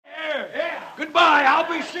Goodbye. I'll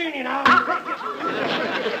be seeing you now.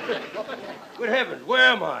 Good heavens, where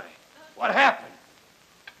am I? What happened?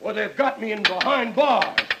 Well, they've got me in behind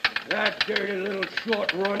bars. That dirty little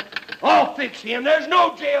short runt. I'll fix him. There's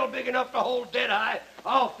no jail big enough to hold Deadeye.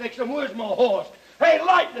 I'll fix him. Where's my horse? Hey,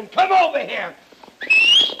 Lightning, come over here.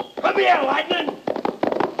 Come here, Lightning.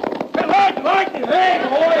 Hey, Lightning. Hey,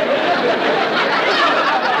 boy.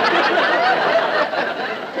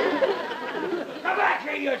 Come back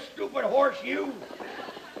here, you stupid horse, you.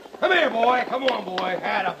 Come here, boy. Come on, boy.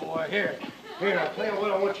 Atta boy. Here, I'll tell you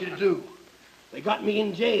what I want you to do. They got me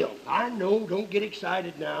in jail. I know, don't get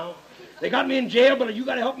excited now. They got me in jail, but you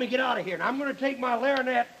got to help me get out of here. And I'm going to take my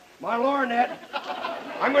lariat,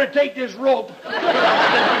 I'm going to take this rope, tie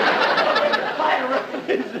it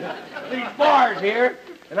around these bars here,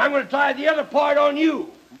 and I'm going to tie the other part on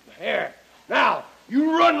you. Here. Now,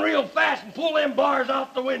 you run real fast and pull them bars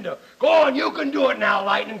out the window. Go on, you can do it now,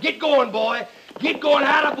 Lightning. Get going, boy. Get going,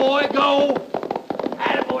 atta boy, go.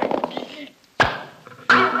 Atta boy.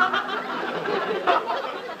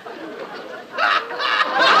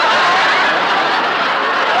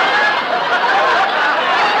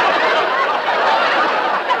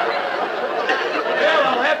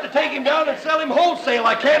 Take him down and sell him wholesale.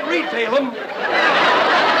 I can't retail him.